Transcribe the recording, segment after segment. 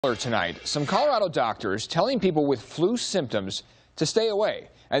Tonight, some Colorado doctors telling people with flu symptoms to stay away,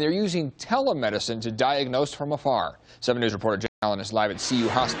 and they're using telemedicine to diagnose from afar. 7 News reporter Jacqueline Allen is live at CU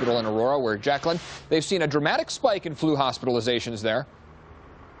Hospital in Aurora, where, Jacqueline, they've seen a dramatic spike in flu hospitalizations there.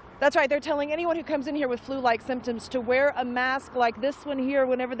 That's right. They're telling anyone who comes in here with flu-like symptoms to wear a mask like this one here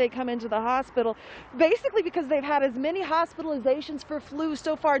whenever they come into the hospital, basically because they've had as many hospitalizations for flu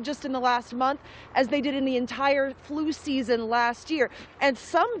so far just in the last month as they did in the entire flu season last year. And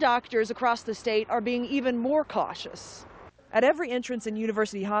some doctors across the state are being even more cautious. At every entrance in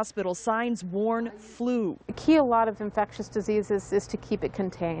university hospitals, signs warn flu. The key a lot of infectious diseases is to keep it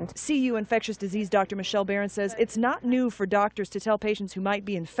contained. CU infectious disease Dr. Michelle Barron says it's not new for doctors to tell patients who might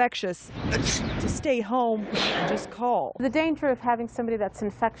be infectious to stay home and just call. The danger of having somebody that's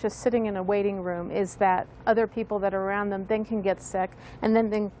infectious sitting in a waiting room is that other people that are around them then can get sick and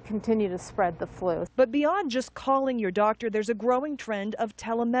then continue to spread the flu. But beyond just calling your doctor, there's a growing trend of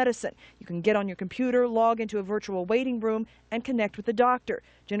telemedicine. You can get on your computer, log into a virtual waiting room, and connect with the doctor.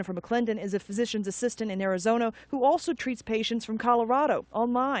 Jennifer McClendon is a physician's assistant in Arizona who also treats patients from Colorado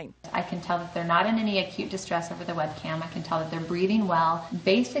online. I can tell that they're not in any acute distress over the webcam. I can tell that they're breathing well.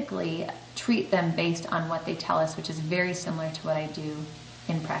 Basically, treat them based on what they tell us, which is very similar to what I do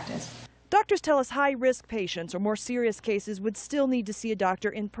in practice. Doctors tell us high-risk patients or more serious cases would still need to see a doctor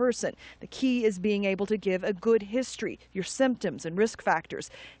in person. The key is being able to give a good history, your symptoms and risk factors.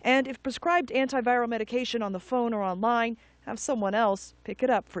 And if prescribed antiviral medication on the phone or online, have someone else pick it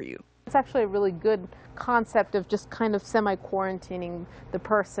up for you. It's actually a really good concept of just kind of semi-quarantining the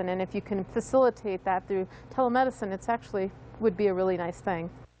person. And if you can facilitate that through telemedicine, it's actually would be a really nice thing.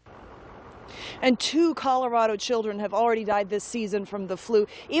 And 2 Colorado children have already died this season from the flu.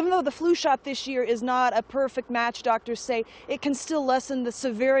 Even though the flu shot this year is not a perfect match, doctors say it can still lessen the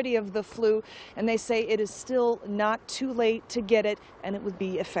severity of the flu. And they say it is still not too late to get it, and it would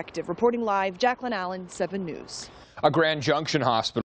be effective. Reporting live, Jacqueline Allen, 7 News. A Grand Junction hospital